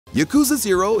Yakuza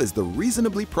 0 is the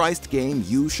reasonably priced game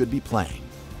you should be playing.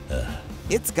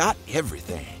 It's got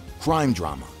everything. Crime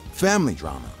drama, family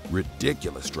drama,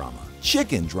 ridiculous drama,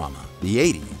 chicken drama, the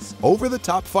 80s,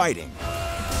 over-the-top fighting,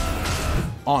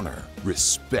 honor,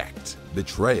 respect,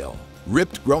 betrayal,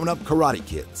 ripped grown-up karate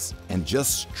kids, and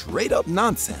just straight-up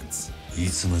nonsense.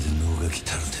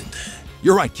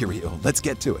 You're right, Kiryu, let's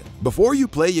get to it. Before you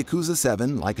play Yakuza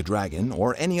 7, Like a Dragon,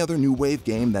 or any other new wave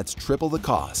game that's triple the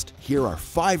cost, here are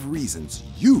 5 reasons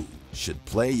you should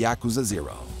play Yakuza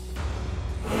 0.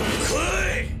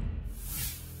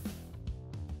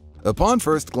 Upon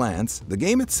first glance, the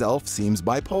game itself seems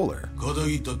bipolar.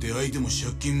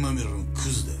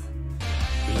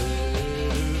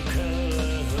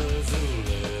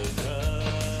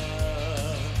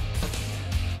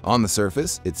 On the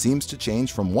surface, it seems to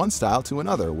change from one style to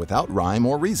another without rhyme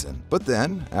or reason. But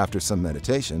then, after some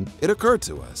meditation, it occurred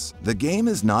to us. The game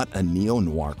is not a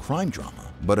neo-noir crime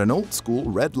drama, but an old-school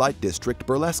red light district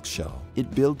burlesque show.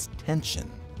 It builds tension,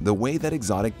 the way that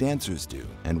exotic dancers do.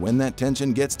 And when that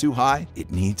tension gets too high, it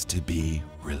needs to be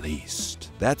released.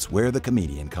 That's where the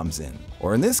comedian comes in.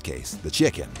 Or in this case, the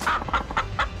chicken.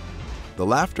 The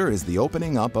laughter is the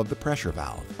opening up of the pressure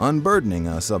valve, unburdening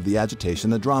us of the agitation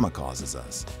the drama causes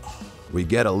us. We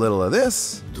get a little of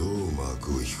this,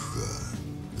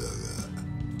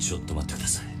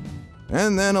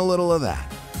 and then a little of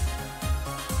that.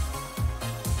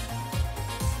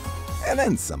 And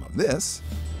then some of this.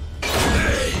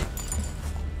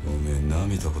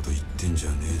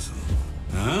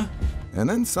 And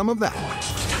then some of that.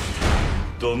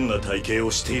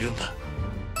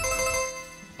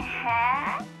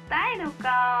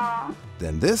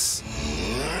 Then this.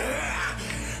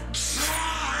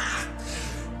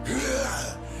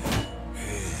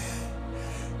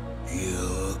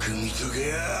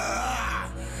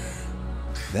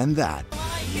 Then that.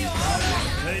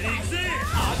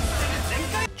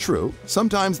 True,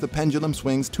 sometimes the pendulum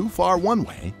swings too far one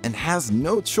way and has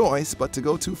no choice but to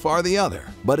go too far the other.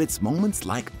 But it's moments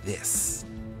like this.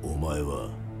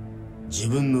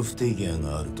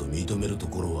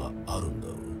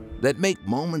 That make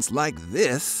moments like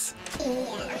this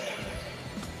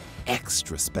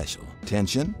extra special.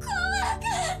 Tension.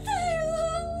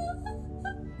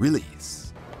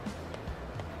 Release.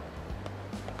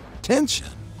 Tension.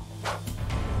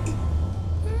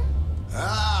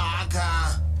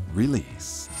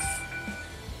 Release.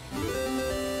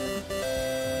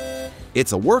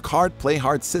 It's a work hard, play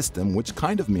hard system which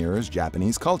kind of mirrors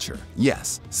Japanese culture.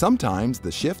 Yes, sometimes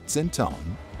the shifts in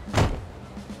tone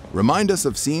remind us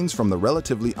of scenes from the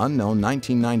relatively unknown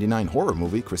 1999 horror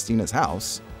movie Christina's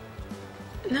House.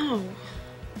 No.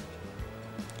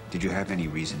 Did you have any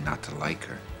reason not to like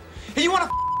her? Hey, you wanna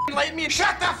light me?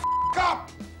 Shut the up!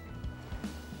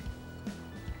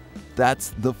 That's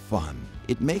the fun.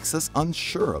 It makes us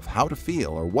unsure of how to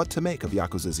feel or what to make of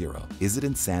Yakuza 0. Is it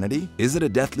insanity? Is it a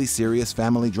deathly serious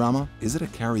family drama? Is it a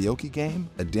karaoke game?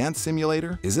 A dance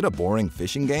simulator? Is it a boring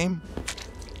fishing game?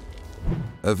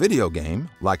 A video game,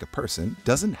 like a person,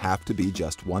 doesn't have to be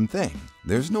just one thing.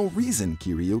 There's no reason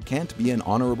Kiryu can't be an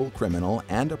honorable criminal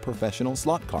and a professional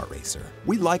slot car racer.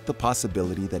 We like the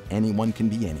possibility that anyone can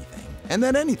be anything, and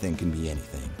that anything can be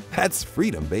anything. That's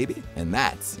freedom, baby, and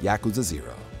that's Yakuza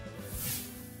 0.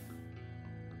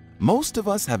 Most of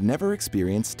us have never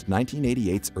experienced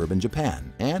 1988's urban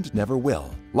Japan, and never will.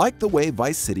 Like the way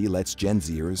Vice City lets Gen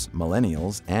Zers,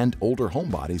 millennials, and older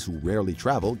homebodies who rarely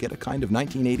travel get a kind of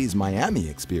 1980s Miami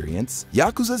experience,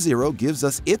 Yakuza 0 gives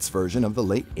us its version of the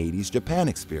late 80s Japan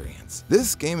experience.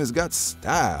 This game has got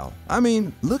style. I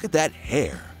mean, look at that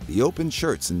hair. The open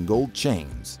shirts and gold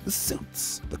chains, the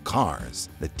suits, the cars,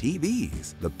 the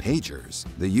TVs, the pagers,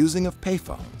 the using of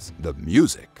payphones, the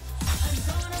music.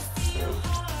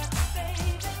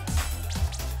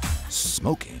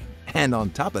 Smoking, and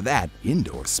on top of that,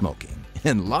 indoor smoking,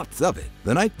 and lots of it.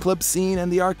 The nightclub scene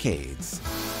and the arcades.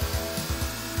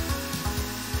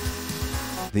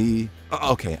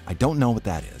 Okay, I don't know what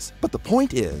that is, but the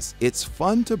point is, it's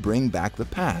fun to bring back the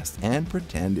past and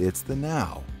pretend it's the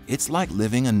now. It's like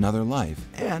living another life,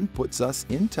 and puts us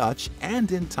in touch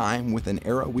and in time with an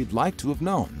era we'd like to have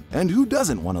known. And who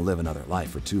doesn't want to live another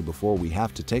life or two before we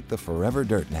have to take the forever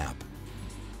dirt nap?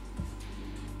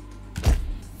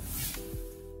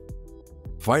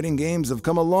 Fighting games have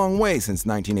come a long way since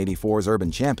 1984's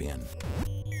Urban Champion.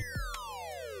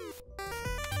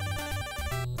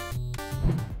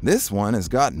 This one has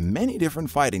got many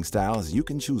different fighting styles you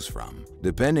can choose from,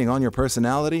 depending on your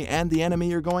personality and the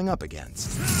enemy you're going up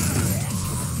against.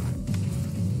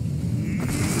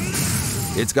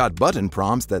 It's got button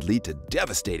prompts that lead to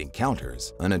devastating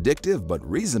counters, an addictive but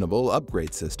reasonable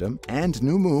upgrade system, and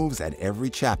new moves at every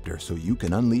chapter so you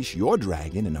can unleash your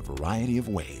dragon in a variety of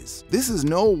ways. This is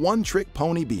no one-trick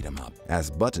pony beat-em-up, as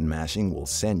button mashing will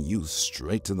send you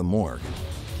straight to the morgue.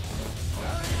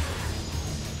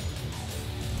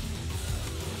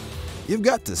 You've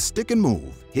got to stick and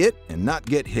move, hit and not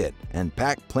get hit, and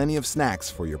pack plenty of snacks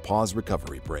for your pause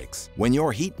recovery breaks. When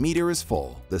your heat meter is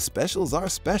full, the specials are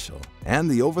special,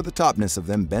 and the over-the-topness of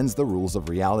them bends the rules of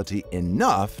reality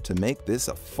enough to make this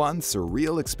a fun,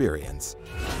 surreal experience.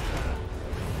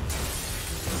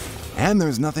 And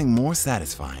there's nothing more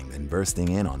satisfying than bursting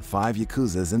in on 5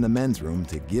 Yakuzas in the men's room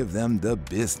to give them the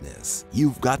business.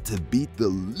 You've got to beat the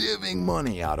living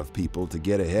money out of people to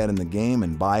get ahead in the game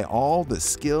and buy all the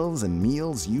skills and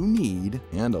meals you need,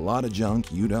 and a lot of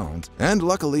junk you don't. And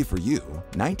luckily for you,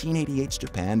 1988's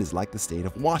Japan is like the state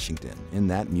of Washington in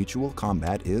that mutual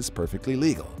combat is perfectly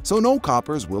legal. So no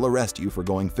coppers will arrest you for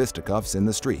going fisticuffs in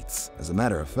the streets. As a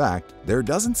matter of fact, there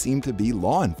doesn't seem to be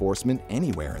law enforcement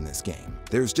anywhere in this game.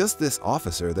 There's just this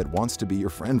officer that wants to be your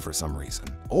friend for some reason.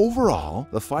 Overall,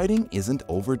 the fighting isn't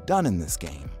overdone in this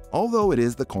game, although it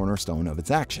is the cornerstone of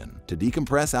its action. To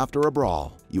decompress after a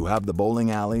brawl, you have the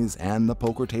bowling alleys and the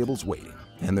poker tables waiting.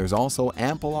 And there's also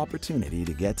ample opportunity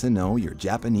to get to know your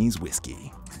Japanese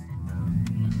whiskey.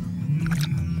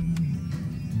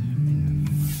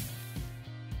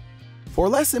 For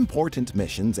less important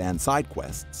missions and side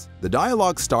quests, the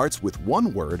dialogue starts with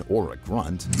one word or a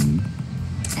grunt,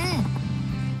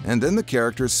 and then the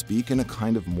characters speak in a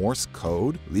kind of Morse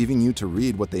code, leaving you to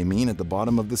read what they mean at the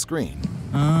bottom of the screen.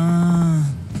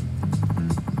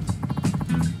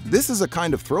 This is a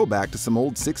kind of throwback to some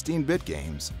old 16-bit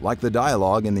games, like the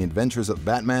dialogue in The Adventures of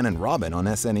Batman and Robin on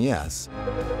SNES.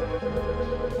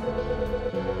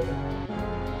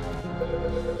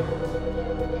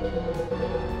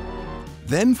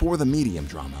 Then for the medium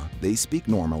drama, they speak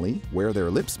normally, where their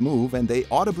lips move and they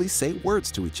audibly say words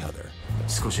to each other.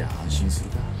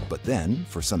 But then,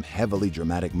 for some heavily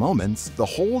dramatic moments, the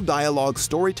whole dialogue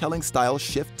storytelling style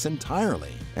shifts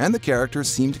entirely, and the characters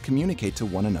seem to communicate to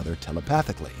one another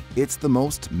telepathically. It's the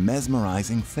most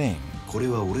mesmerizing thing.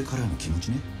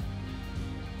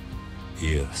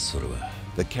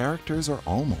 The characters are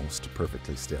almost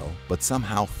perfectly still, but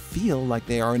somehow feel like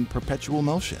they are in perpetual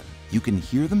motion. You can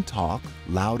hear them talk,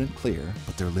 loud and clear,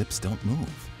 but their lips don't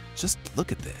move. Just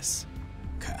look at this.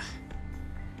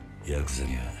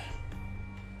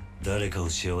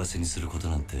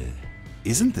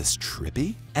 Isn't this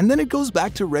trippy? And then it goes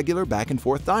back to regular back and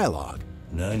forth dialogue.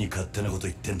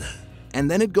 And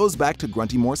then it goes back to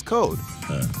grunty Morse code.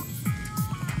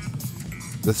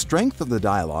 The strength of the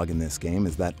dialogue in this game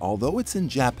is that although it's in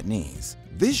Japanese,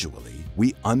 visually,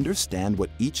 we understand what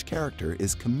each character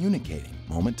is communicating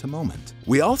moment to moment.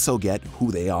 We also get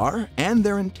who they are and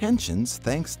their intentions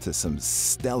thanks to some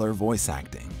stellar voice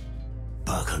acting.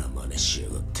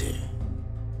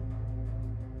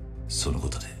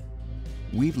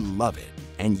 We love it,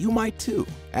 and you might too,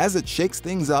 as it shakes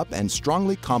things up and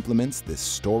strongly complements this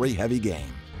story-heavy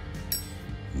game.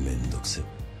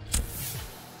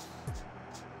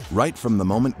 Right from the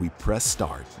moment we press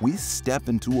start, we step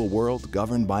into a world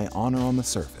governed by honor on the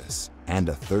surface, and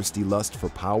a thirsty lust for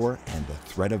power and the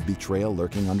threat of betrayal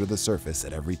lurking under the surface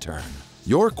at every turn.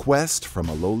 Your quest from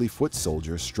a lowly foot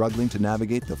soldier struggling to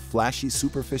navigate the flashy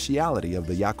superficiality of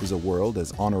the Yakuza world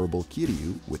as Honorable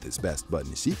Kiryu with his best bud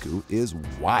Nishiku is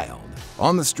wild.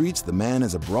 On the streets, the man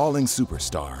is a brawling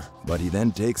superstar, but he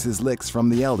then takes his licks from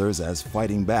the elders as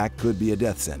fighting back could be a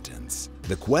death sentence.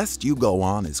 The quest you go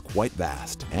on is quite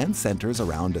vast and centers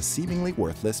around a seemingly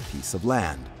worthless piece of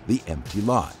land, the empty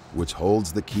lot, which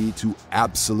holds the key to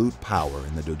absolute power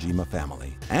in the Dojima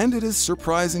family. And it is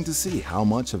surprising to see how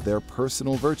much of their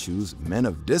personal virtues men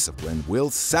of discipline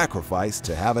will sacrifice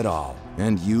to have it all.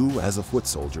 And you, as a foot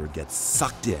soldier, get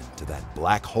sucked into that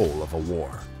black hole of a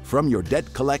war. From your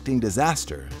debt-collecting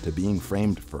disaster to being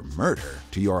framed for murder,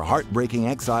 to your heartbreaking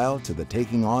exile to the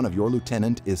taking on of your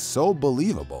lieutenant is so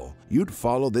believable, you'd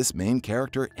follow this main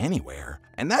character anywhere.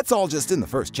 And that's all just in the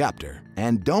first chapter.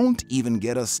 And don't even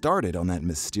get us started on that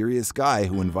mysterious guy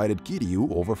who invited Kiryu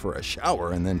over for a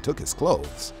shower and then took his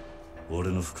clothes.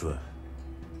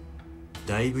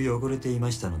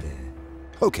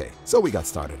 Okay, so we got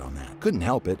started on that. Couldn't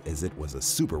help it as it was a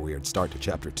super weird start to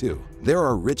Chapter 2. There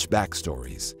are rich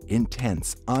backstories,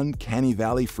 intense, uncanny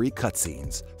valley-free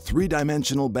cutscenes,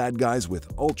 three-dimensional bad guys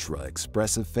with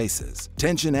ultra-expressive faces,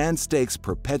 tension and stakes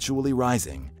perpetually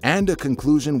rising, and a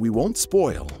conclusion we won't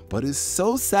spoil, but is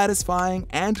so satisfying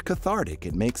and cathartic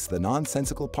it makes the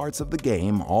nonsensical parts of the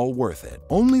game all worth it.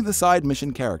 Only the side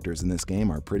mission characters in this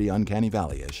game are pretty uncanny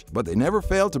valley-ish, but they never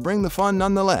fail to bring the fun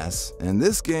nonetheless, and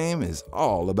this game is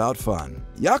all about fun.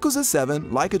 Yakuza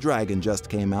 7, Like a Dragon, just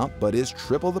came out, but is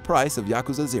triple the price of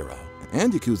Yakuza 0.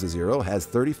 And Yakuza 0 has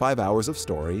 35 hours of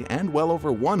story and well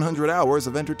over 100 hours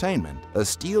of entertainment, a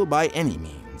steal by any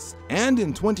means. And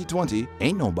in 2020,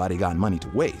 ain't nobody got money to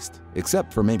waste,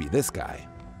 except for maybe this guy.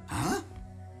 Huh?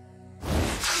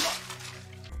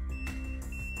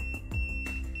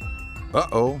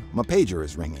 Uh-oh, my pager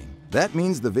is ringing. That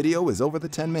means the video is over the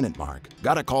 10-minute mark.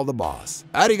 Gotta call the boss.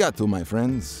 Arigato, my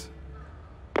friends.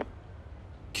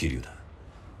 桐生だ。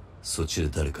そっちで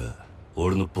誰か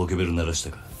俺のポケベル鳴らし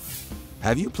たか？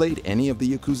 Have you played any of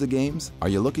the Yakuza games? Are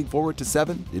you looking forward to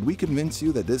 7? Did we convince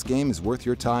you that this game is worth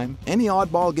your time? Any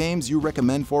oddball games you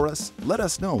recommend for us? Let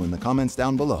us know in the comments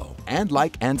down below. And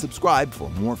like and subscribe for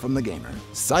more from the gamer.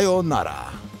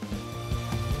 Sayonara!